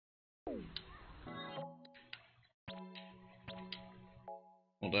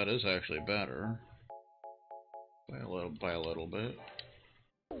Well, that is actually better. By a little bit.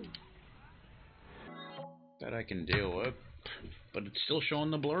 That I can deal with. But it's still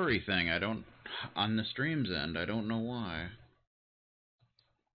showing the blurry thing. I don't... On the stream's end, I don't know why.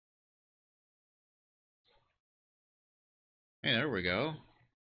 Hey, there we go.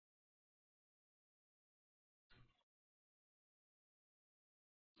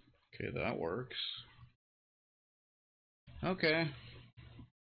 Okay, that works. Okay.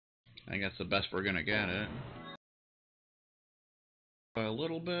 I think that's the best we're gonna get it. By a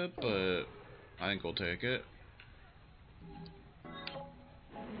little bit, but I think we'll take it.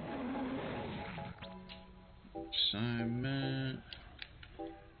 Assignment.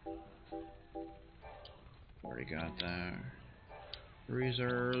 Already got that.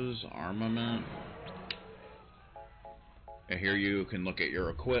 Reserves, armament. Here you can look at your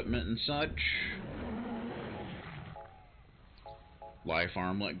equipment and such. Life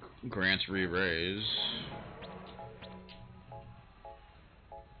armlet grants re-raise.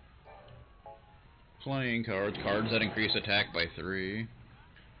 Playing cards, cards that increase attack by 3.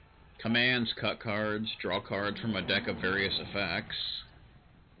 Commands, cut cards, draw cards from a deck of various effects.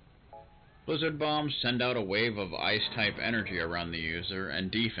 Blizzard bombs send out a wave of ice-type energy around the user, and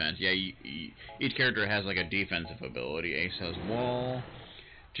defense. Yeah, each character has like a defensive ability. Ace has wall.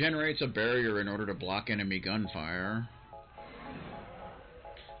 Generates a barrier in order to block enemy gunfire.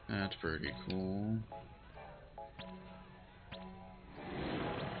 That's pretty cool.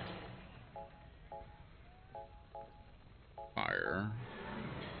 Fire.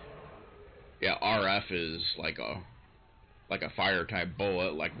 Yeah, RF is like a fire type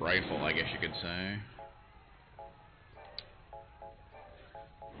bullet, like rifle, I guess you could say.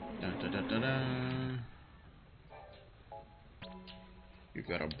 Dun, dun, dun, dun, dun. You've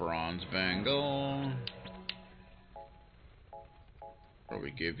got a bronze bangle. Or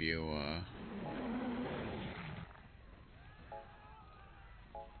we give you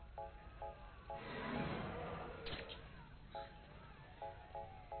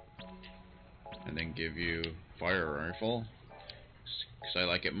and then give you fire rifle, because I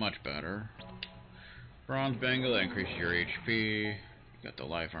like it much better. Bronze bangle that increases your HP. You got the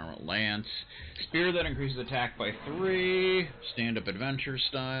life armor lance. Spear that increases attack by 3. Stand-up adventure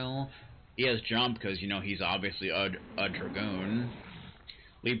style. He has jump because, you know, he's obviously a dragoon.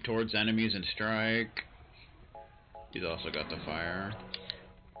 Leap towards enemies and strike. He's also got the fire.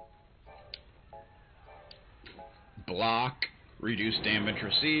 Block. Reduce damage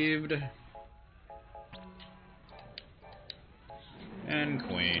received. And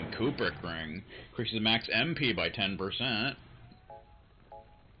Queen. Kubrick ring. Increases max MP by 10%.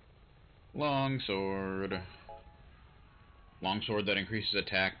 Longsword. Longsword that increases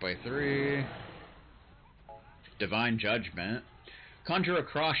attack by 3. Divine Judgment. Conjure a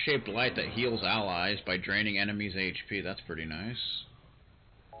cross-shaped light that heals allies by draining enemies' HP. That's pretty nice.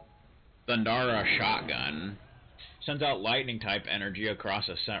 Thundara Shotgun. Sends out lightning-type energy across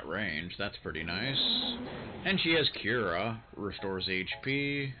a set range. That's pretty nice. And she has Cura. Restores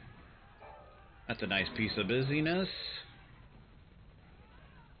HP. That's a nice piece of busyness.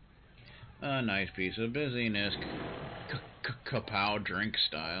 A nice piece of busyness. Kapow drink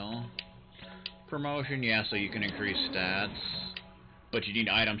style. Promotion, yeah, so you can increase stats. But you need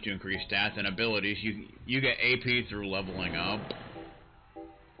items to increase stats and abilities. You get AP through leveling up.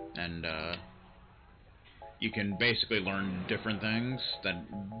 And you can basically learn different things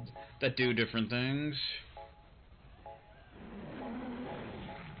that do different things.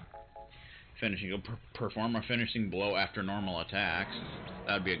 Finishing, perform a finishing blow after normal attacks.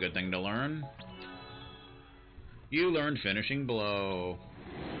 That would be a good thing to learn. You learned finishing blow.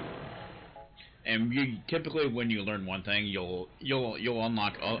 And you typically, when you learn one thing, you'll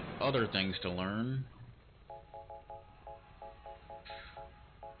unlock other things to learn.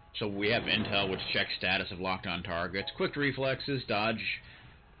 So we have intel, which checks status of locked on targets. Quick reflexes, dodge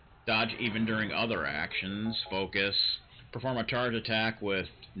even during other actions. Focus, perform a charge attack with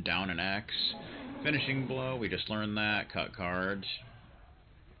down and X. Finishing blow, we just learned that. Cut cards.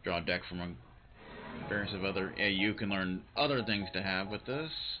 Draw a deck from a various of other. Yeah, you can learn other things to have with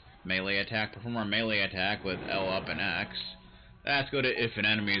this. Melee attack, perform a melee attack with L up and X. That's good if an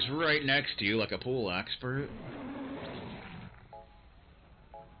enemy is right next to you, like a pool expert.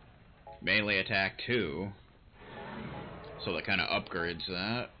 Melee attack 2. So that kind of upgrades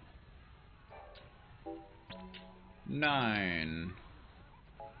that. 9.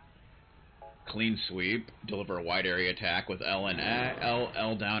 Clean sweep, deliver a wide area attack with L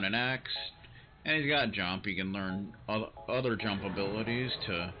down and X. And he's got jump. He can learn other jump abilities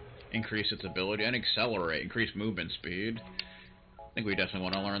to increase its ability and accelerate, increase movement speed. I think we definitely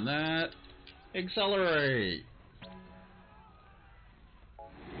want to learn that. Accelerate!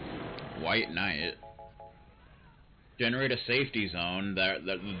 White Knight. Generate a safety zone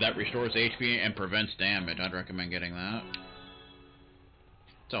that restores HP and prevents damage. I'd recommend getting that.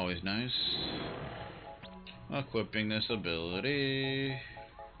 It's always nice. Equipping this ability.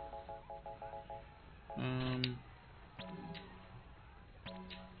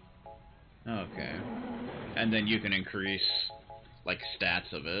 Okay. And then you can increase, like,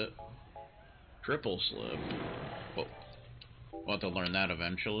 stats of it. Triple slip. Well, we'll have to learn that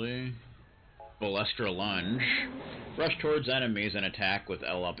eventually. Balestra lunge. Rush towards enemies and attack with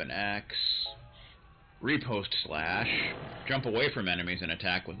L up and X. Riposte slash. Jump away from enemies and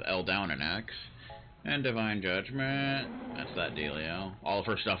attack with L down and X. And Divine Judgment. That's that dealio. All of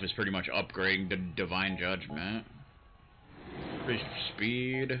her stuff is pretty much upgrading to Divine Judgment. Increased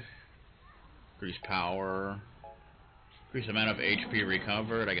speed. Increased power. Increased amount of HP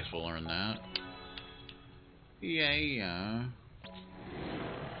recovered. I guess we'll learn that. Yeah.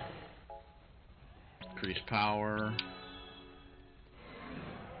 Increased power.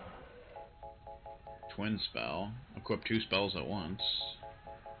 Twin spell. Equip 2 spells at once.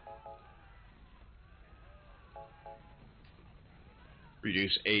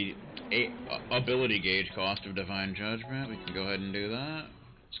 Reduce a ability gauge cost of Divine Judgment. We can go ahead and do that.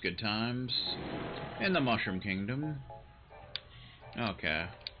 It's good times. In the Mushroom Kingdom. Okay.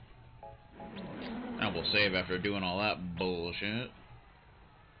 Now we'll save after doing all that bullshit.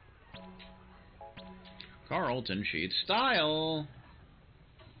 Carlton Sheet Style!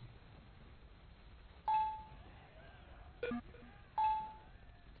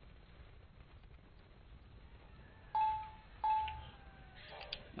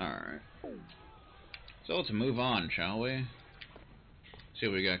 Alright. So let's move on, shall we? See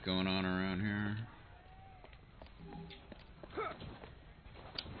what we got going on around here.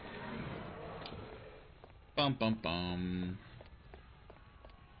 Bum bum bum.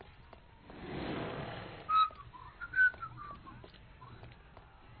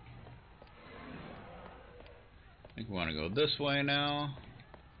 I think we want to go this way now.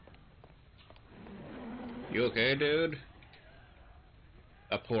 You okay, dude?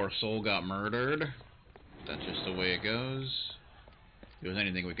 A poor soul got murdered. That's just the way it goes. If there's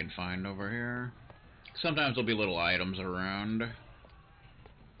anything we can find over here. Sometimes there'll be little items around.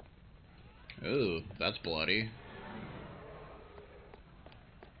 Ooh, that's bloody.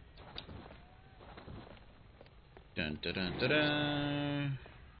 Dun dun dun dun dun.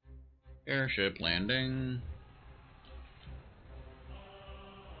 Airship landing.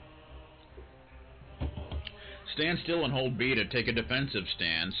 Stand still and hold B to take a defensive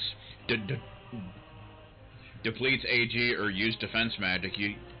stance. Depletes AG or use defense magic.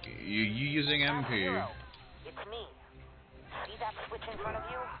 You using MP? It's me. See that switch in front of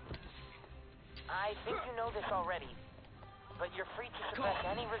you? I think you know this already, but you're free to suppress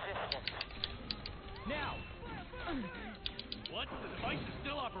any resistance. Now! What? The device is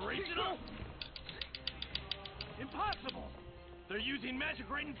still operational? Impossible! They're using magic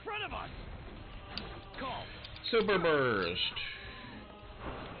right in front of us! Call. Super Burst.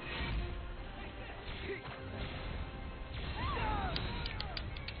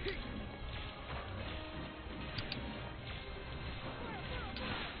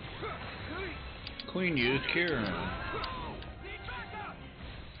 Queen used Cure.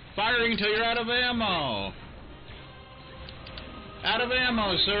 Firing till you're out of ammo. Out of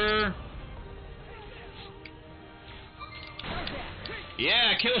ammo, sir.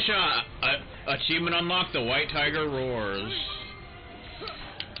 Yeah, kill shot. Achievement unlocked. The White Tiger roars.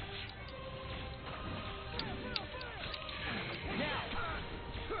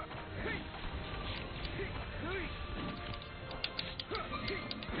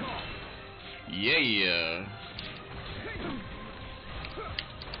 Yeah.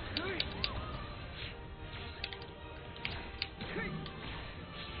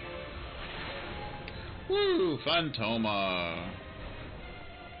 Woo, Phantoma.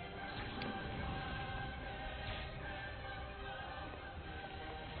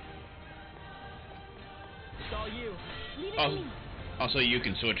 It's all you. Also, you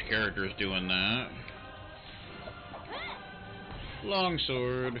can switch characters doing that.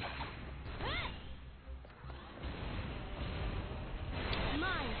 Longsword.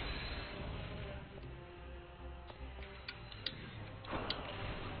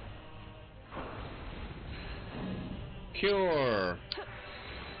 Cure.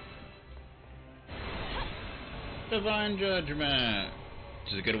 Divine Judgment.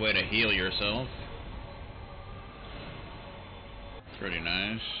 This is a good way to heal yourself. Pretty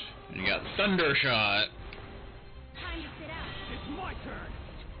nice. And you got Thunder Shot. Time to sit out. It's my turn.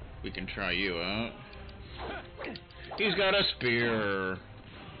 We can try you out. He's got a spear.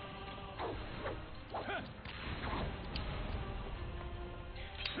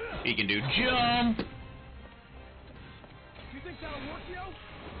 He can do jump. You think that'll work, yo?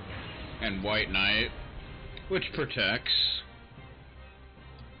 And White Knight, which protects.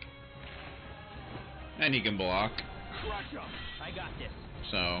 And he can block. Crush him! I got this.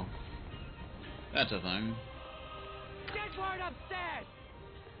 So, that's a thing. Get word upstairs!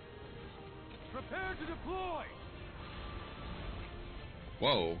 Prepare to deploy!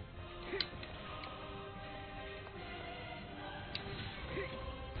 Whoa.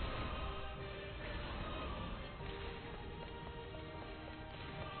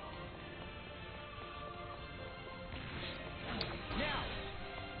 Now!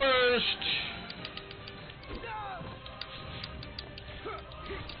 First!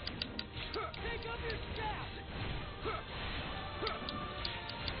 Take up your staff!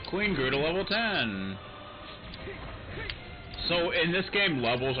 Queen grew to level 10. So in this game,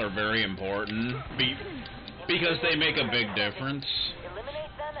 levels are very important because they make a big difference.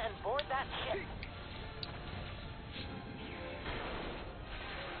 Eliminate them and board that ship.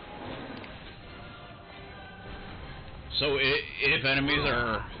 So if enemies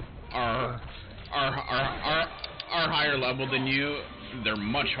are higher level than you, they're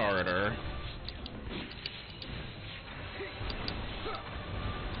much harder.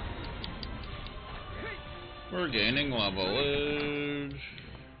 We're gaining levelage.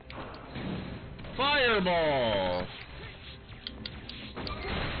 Fireball!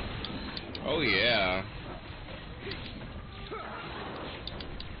 Oh yeah.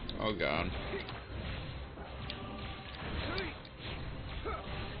 Oh god.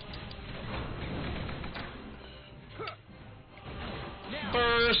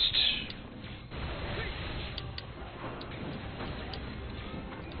 Burst!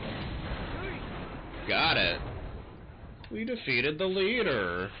 Got it. We defeated the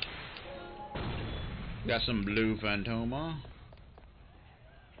leader. Got some blue Phantoma.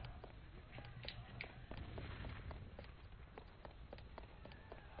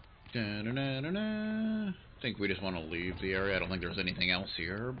 Da-da-da-da-da. I think we just want to leave the area. I don't think there's anything else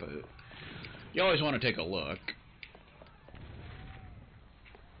here, but you always want to take a look.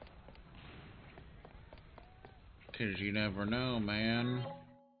 Cause you never know, man.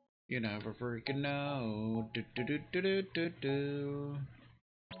 You never freaking know. Do-do-do-do-do-do-do.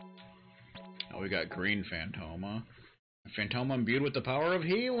 Oh, we got green Phantoma. Phantoma imbued with the power of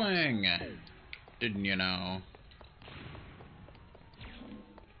healing. Didn't you know?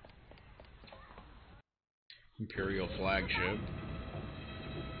 Imperial flagship.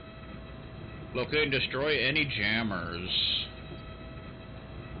 Locate and destroy any jammers.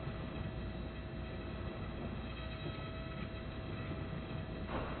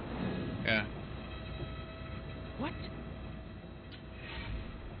 Yeah. What?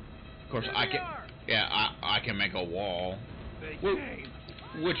 Of course, I can. Yeah, I can make a wall, They came!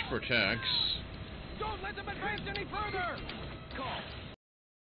 which protects. Don't let them advance any further! Call!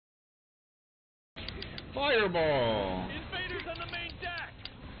 Fireball. Invaders on the main deck!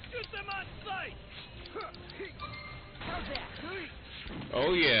 Shoot them on sight! How's that?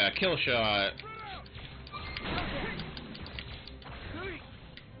 Oh yeah, kill shot.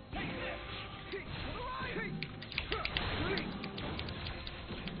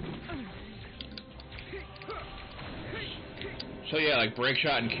 So yeah, like break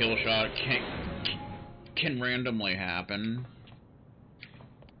shot and kill shot can randomly happen,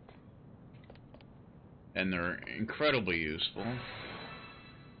 and they're incredibly useful.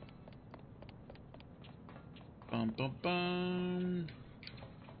 Bum bum bum.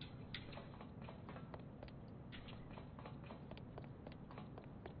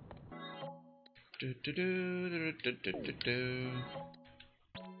 Do, do, do, do, do, do, do, do.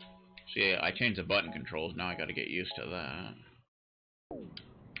 So yeah, I changed the button controls. Now I got to get used to that.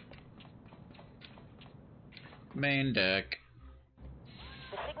 Main deck.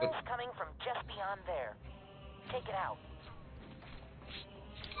 The signal's coming from just beyond there. Take it out.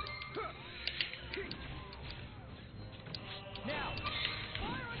 Now!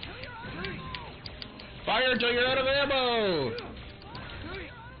 Fire until you're out of ammo!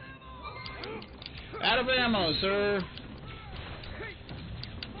 Out of ammo, sir!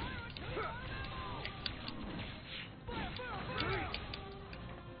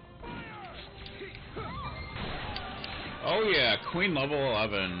 Oh yeah, Queen level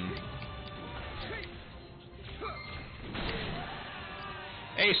 11.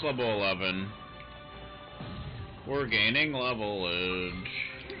 Ace level 11. We're gaining levelage.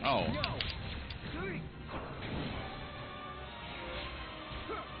 Oh.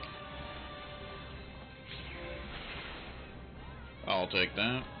 take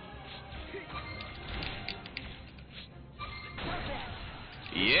that.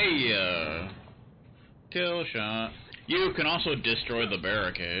 Yeah! Kill shot. You can also destroy the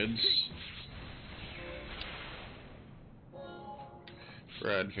barricades.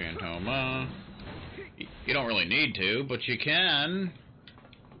 Red Phantoma. You don't really need to, but you can.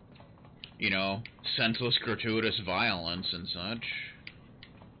 You know, senseless, gratuitous violence and such.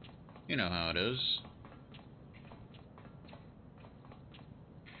 You know how it is.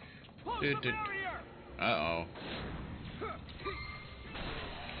 Uh-oh.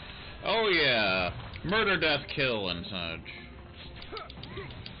 Oh yeah! Murder, death, kill, and such.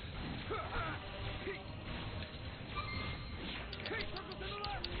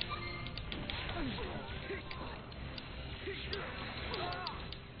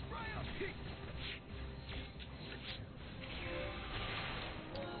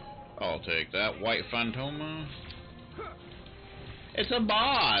 I'll take that. White Phantoma. It's a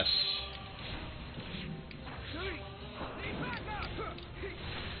boss!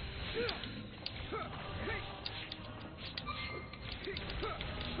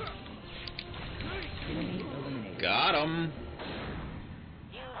 Got him!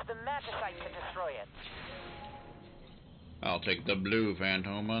 Use the magicite to destroy it. I'll take the blue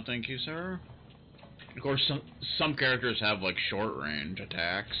Phantoma, thank you, sir. Of course, some characters have, like, short-range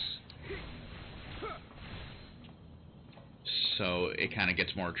attacks. So it kind of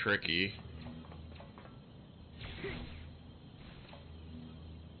gets more tricky.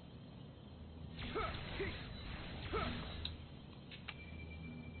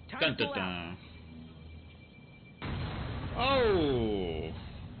 Dun, dun, dun. Oh!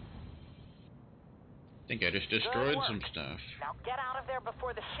 I think I just destroyed some stuff. Now get out of there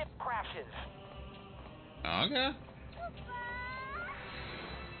before the ship crashes. Okay.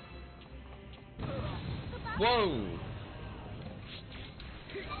 Whoa!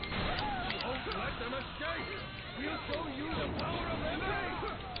 Don't let them escape! We'll show you the power of MMA!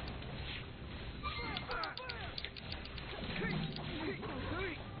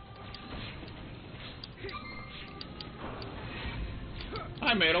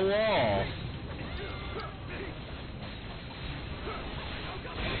 I made a wall!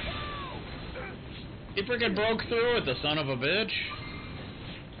 He freaking broke through it, the son of a bitch!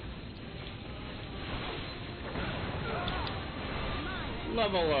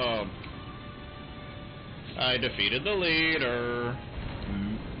 Level up! I defeated the leader.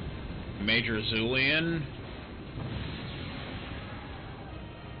 Major Zulian.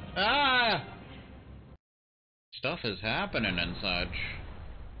 Ah! Stuff is happening and such.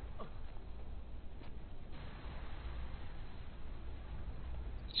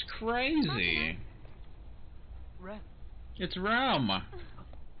 It's crazy. Rem, It's Rem.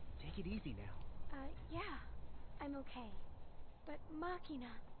 take it easy now. Yeah, I'm okay. But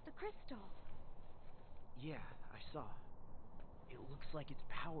Machina, the crystal. Yeah, I saw. It looks like its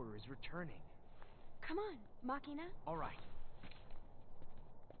power is returning. Come on, Machina. All right.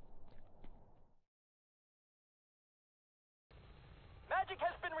 Magic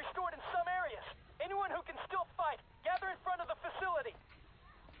has been restored in some areas. Anyone who can still fight, gather in front of the facility.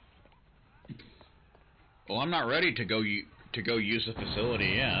 Well, I'm not ready to go use the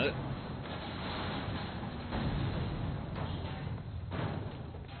facility yet.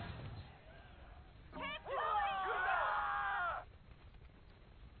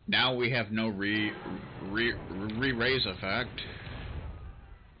 Now we have no re-raise effect.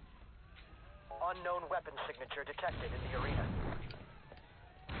 Unknown weapon signature detected in the arena.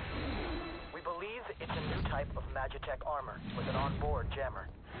 We believe it's a new type of Magitech armor with an onboard jammer.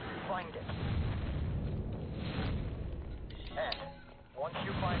 Find it. And once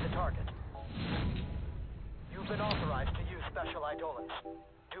you find the target, you've been authorized to use special eidolons.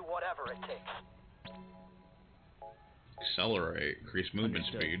 Do whatever it takes. Accelerate, increase movement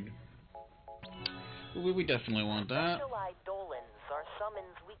speed. We definitely want that. Special eidolons are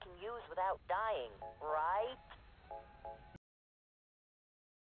summons we can use without dying, right?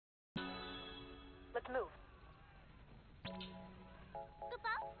 Let's move.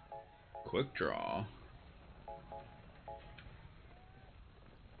 Quick draw.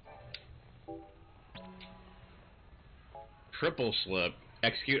 Triple slip.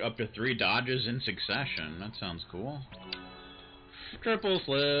 Execute up to 3 dodges in succession. That sounds cool. Triple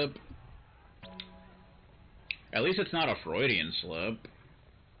slip. At least it's not a Freudian slip.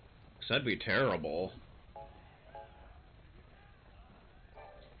 'Cause that'd be terrible.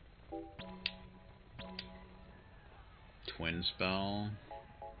 Twin spell.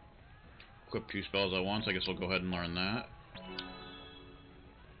 Equip 2 spells at once. I guess we'll go ahead and learn that.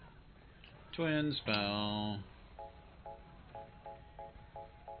 Twin spell.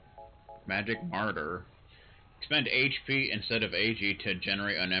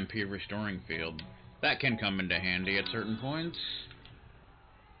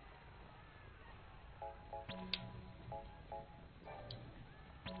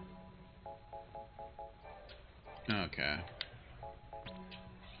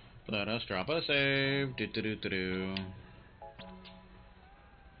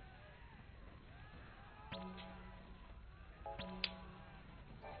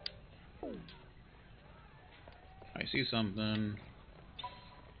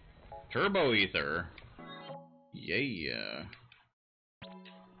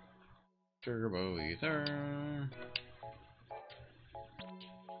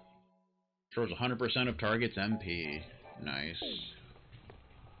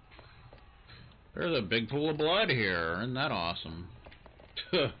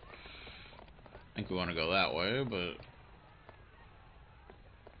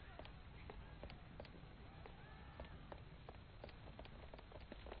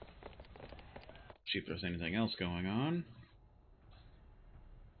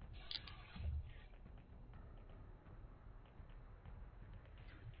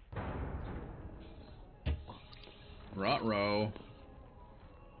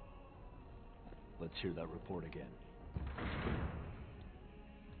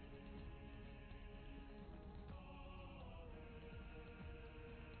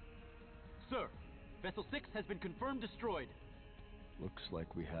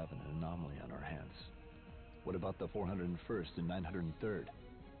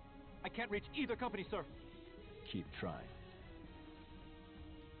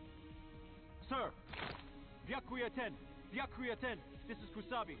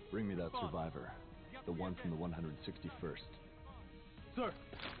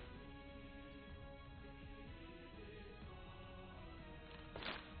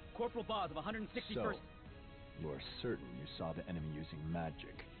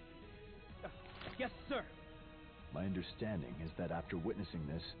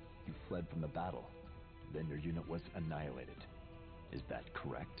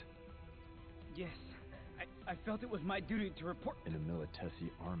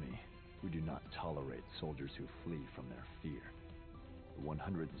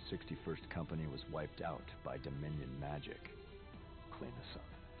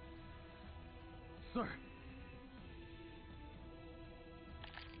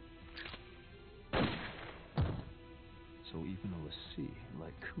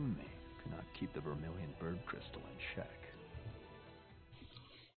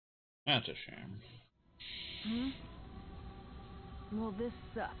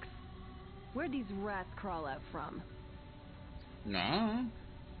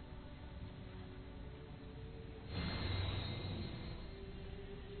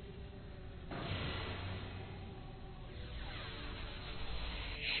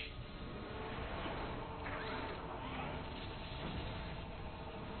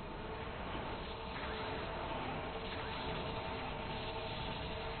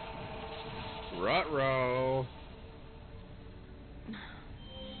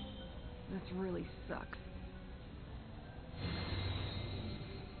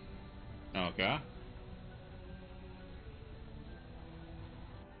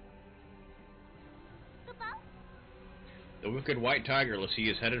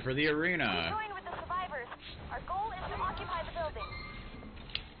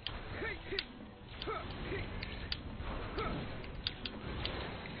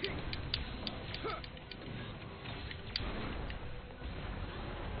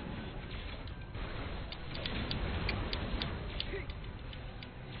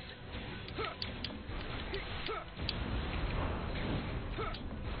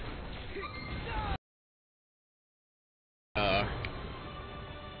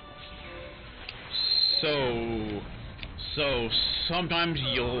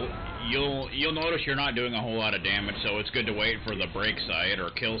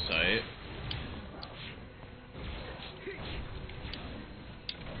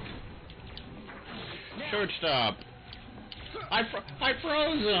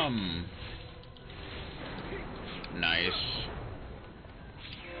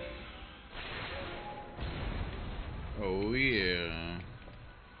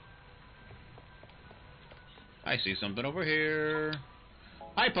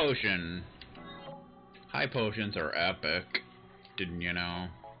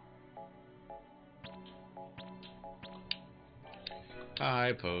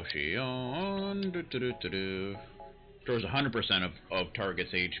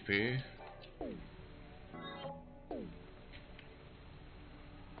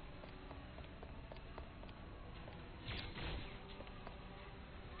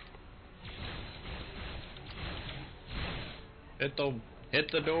 Hit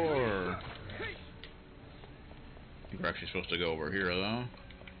the door. I think we're actually supposed to go over here, though.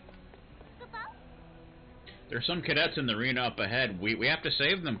 There's some cadets in the arena up ahead. We have to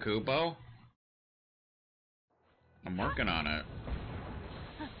save them, Kupo. I'm working on it.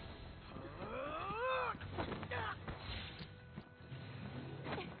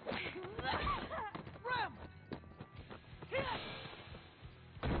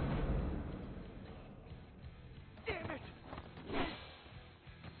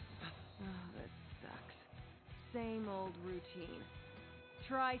 Same old routine.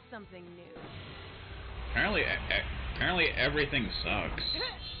 Try something new. Apparently everything sucks,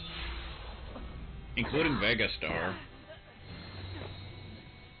 including Vegastar.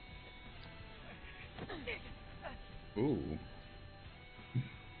 Ooh.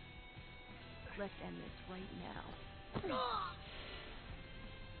 Let's end this right now.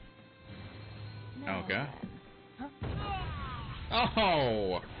 Now Okay. then.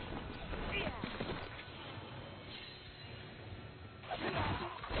 Oh!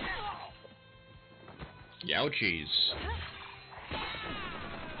 Youchies.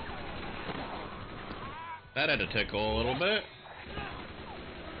 That had to tickle a little bit.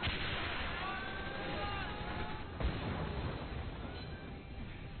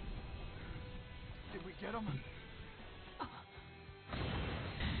 Did we get him?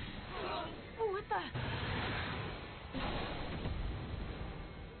 What the?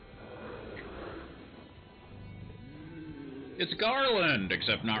 It's Garland,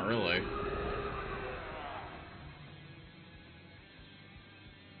 except not really.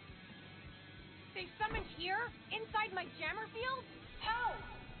 They summoned here? Inside my jammer field? How?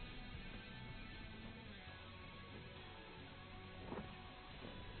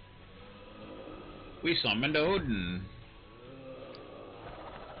 We summoned Odin.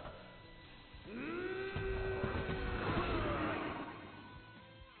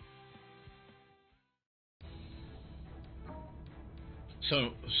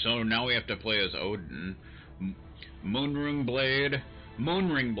 So now we have to play as Odin. Moonring Blade,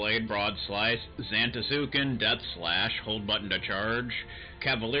 Broad Slice, Xantasuken, Death Slash, hold button to charge,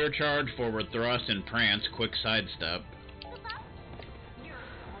 Cavalier Charge, Forward Thrust, and Prance, quick sidestep.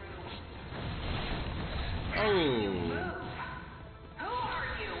 Oh!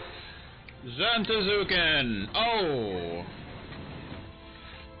 Xantasuken! Oh!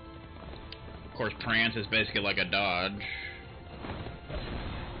 Of course, Prance is basically like a dodge.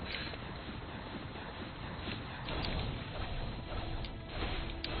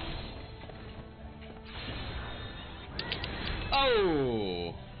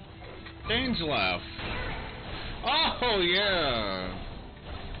 Oh! Dane's left. Oh, yeah!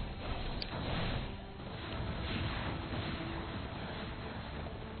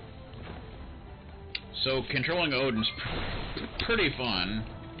 So, controlling Odin's pretty fun.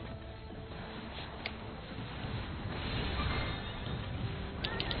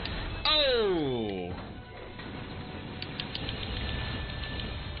 Oh!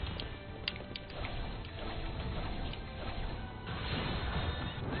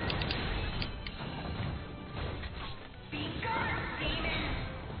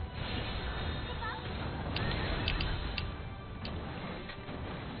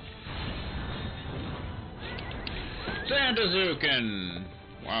 Xantasuken!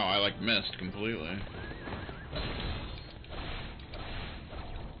 Wow, I like missed completely.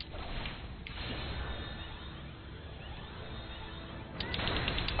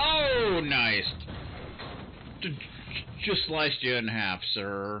 Oh, nice! Just sliced you in half,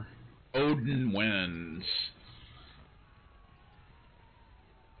 sir. Odin wins.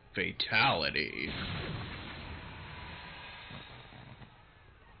 Fatality.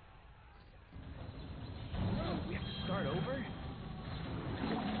 We have to start over?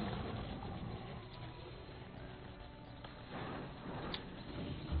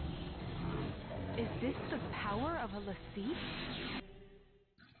 Is this the power of a lascive?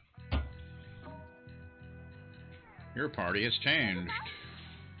 Your party has changed.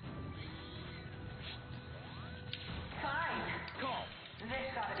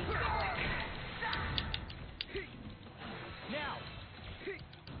 Now!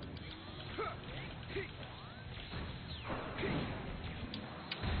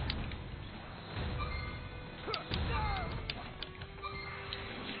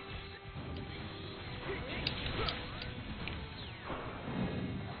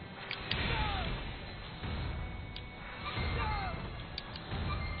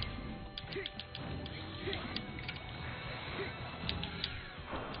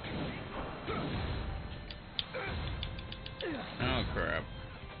 Oh, crap.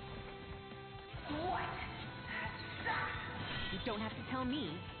 We don't have to tell me.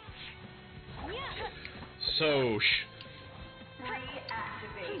 So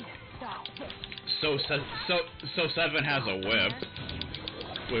Seven has a whip,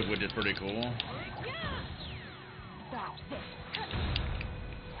 which is pretty cool.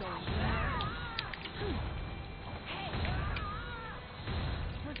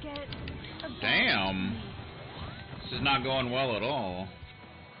 Damn. This is not going well at all.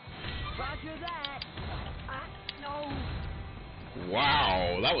 Roger that. No.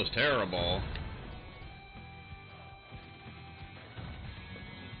 Wow, that was terrible.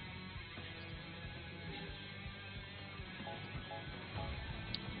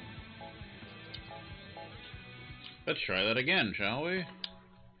 Let's try that again, shall we?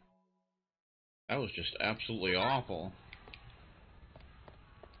 That was just absolutely awful.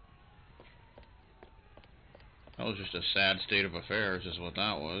 That was just a sad state of affairs, is what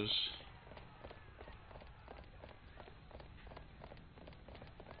that was.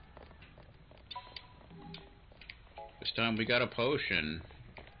 This time we got a potion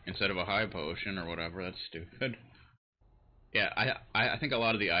instead of a high potion or whatever. That's stupid. Yeah, I think a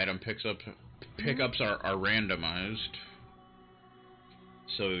lot of the item pickups are randomized.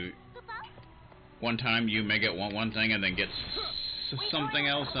 So one time you may get one thing and then get something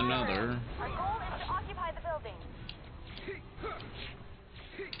else another. Our goal is to occupy the building.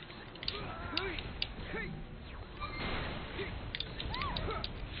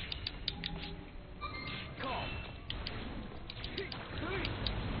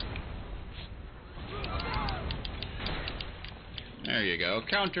 There you go.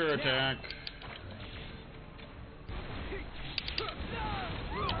 Counterattack.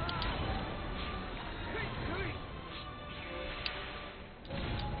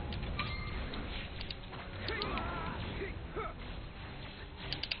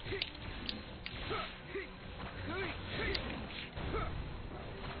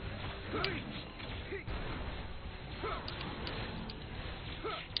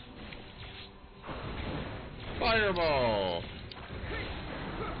 Fireball.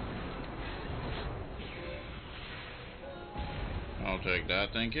 I'll take that,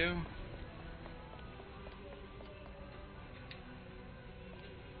 thank you.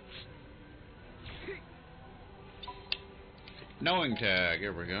 Knowing tag,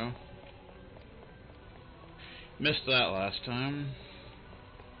 here we go. Missed that last time.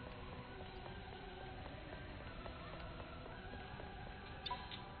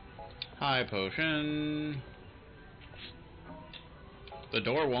 High potion. The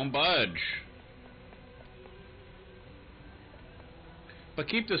door won't budge. But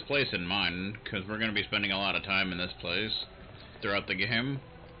keep this place in mind, because we're going to be spending a lot of time in this place throughout the game.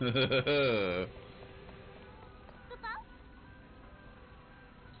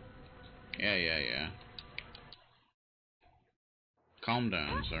 Yeah. Calm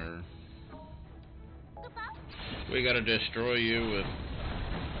down, sir. We gotta destroy you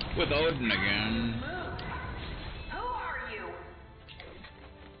with Odin again. Who are you?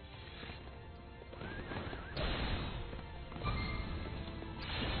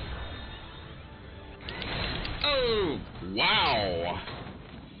 Oh, wow.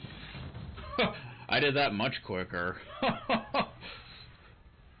 I did that much quicker.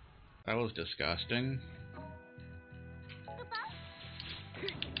 That was disgusting.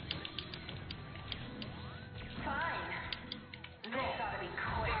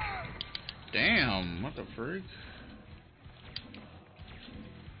 Damn, what the freak?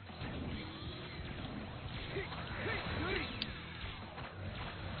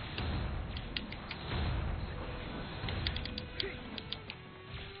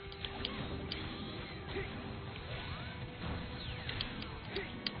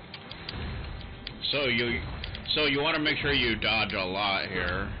 So you want to make sure you dodge a lot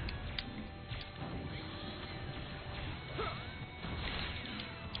here.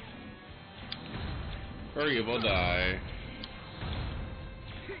 Or you will die.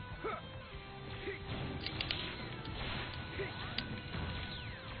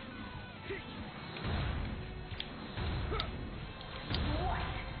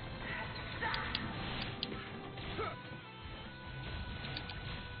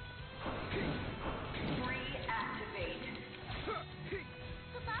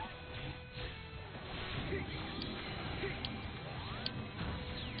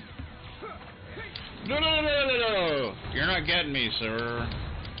 No. You're not getting me, sir.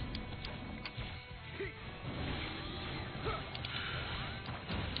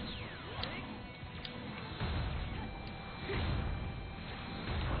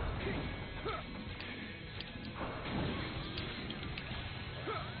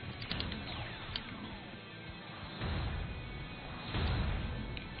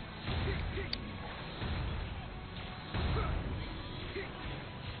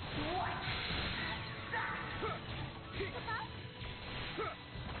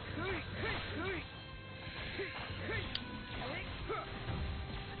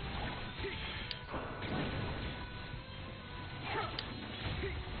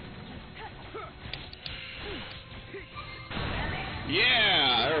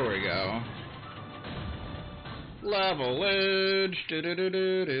 Levelage.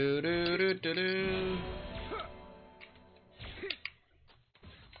 Do-do-do-do-do-do-do-do.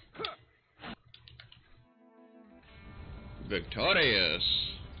 Victorious.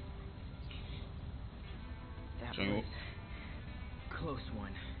 That So, was close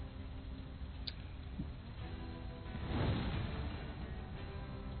one.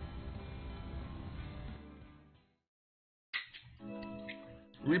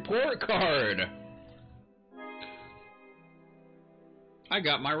 report card. I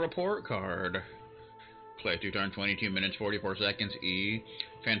got my report card. Playthrough time 22 minutes 44 seconds. E.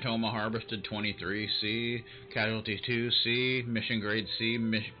 Phantoma harvested 23. C. Casualties 2. C. Mission grade C.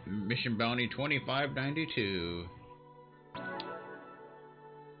 Mission bounty 2592.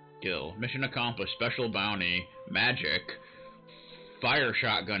 Skill. Mission accomplished. Special bounty. Magic. Fire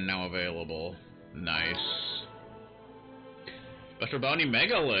shotgun now available. Nice. Special bounty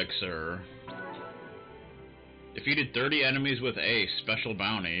Mega Elixir. Defeated 30 enemies with Ace. Special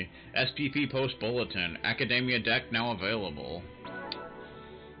bounty. SPP Post Bulletin. Academia deck now available.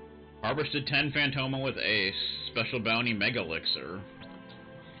 Harvested 10 Phantoma with Ace. Special bounty Mega Elixir.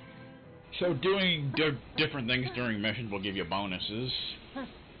 So doing different things during missions will give you bonuses.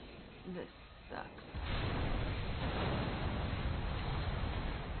 This sucks.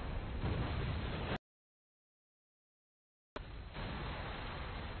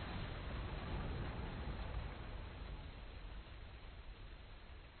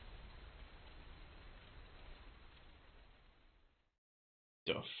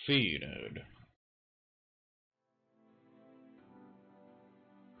 Defeated.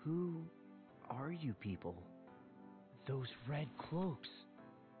 Who are you people? Those red cloaks.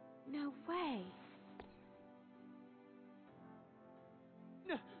 No way.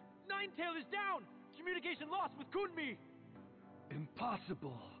 Ninetail is down! Communication lost with Kunmi!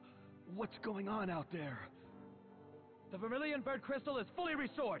 Impossible. What's going on out there? The Vermilion Bird Crystal is fully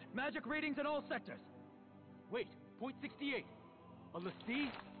restored. Magic readings in all sectors. Wait, point 68. A Lassie?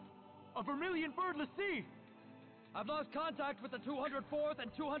 A Vermilion Bird Lassie! I've lost contact with the 204th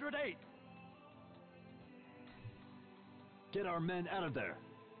and 208th. Get our men out of there.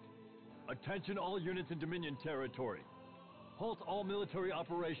 Attention all units in Dominion territory. Halt all military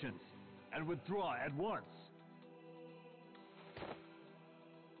operations and withdraw at once.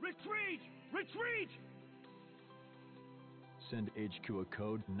 Retreat! Retreat! Send HQ a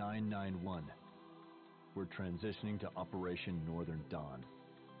code 991. We're transitioning to Operation Northern Dawn.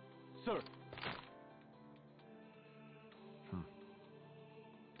 Sir.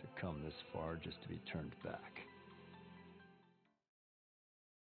 To come this far just to be turned back.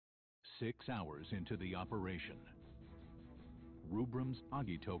 6 hours into the operation, Rubrum's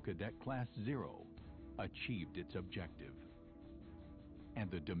Agito Cadet Class 0 achieved its objective,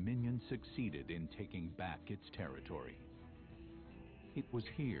 and the Dominion succeeded in taking back its territory. It was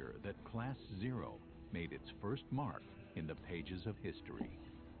here that Class 0 made its first mark in the pages of history.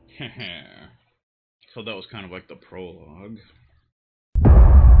 So that was kind of like the prologue.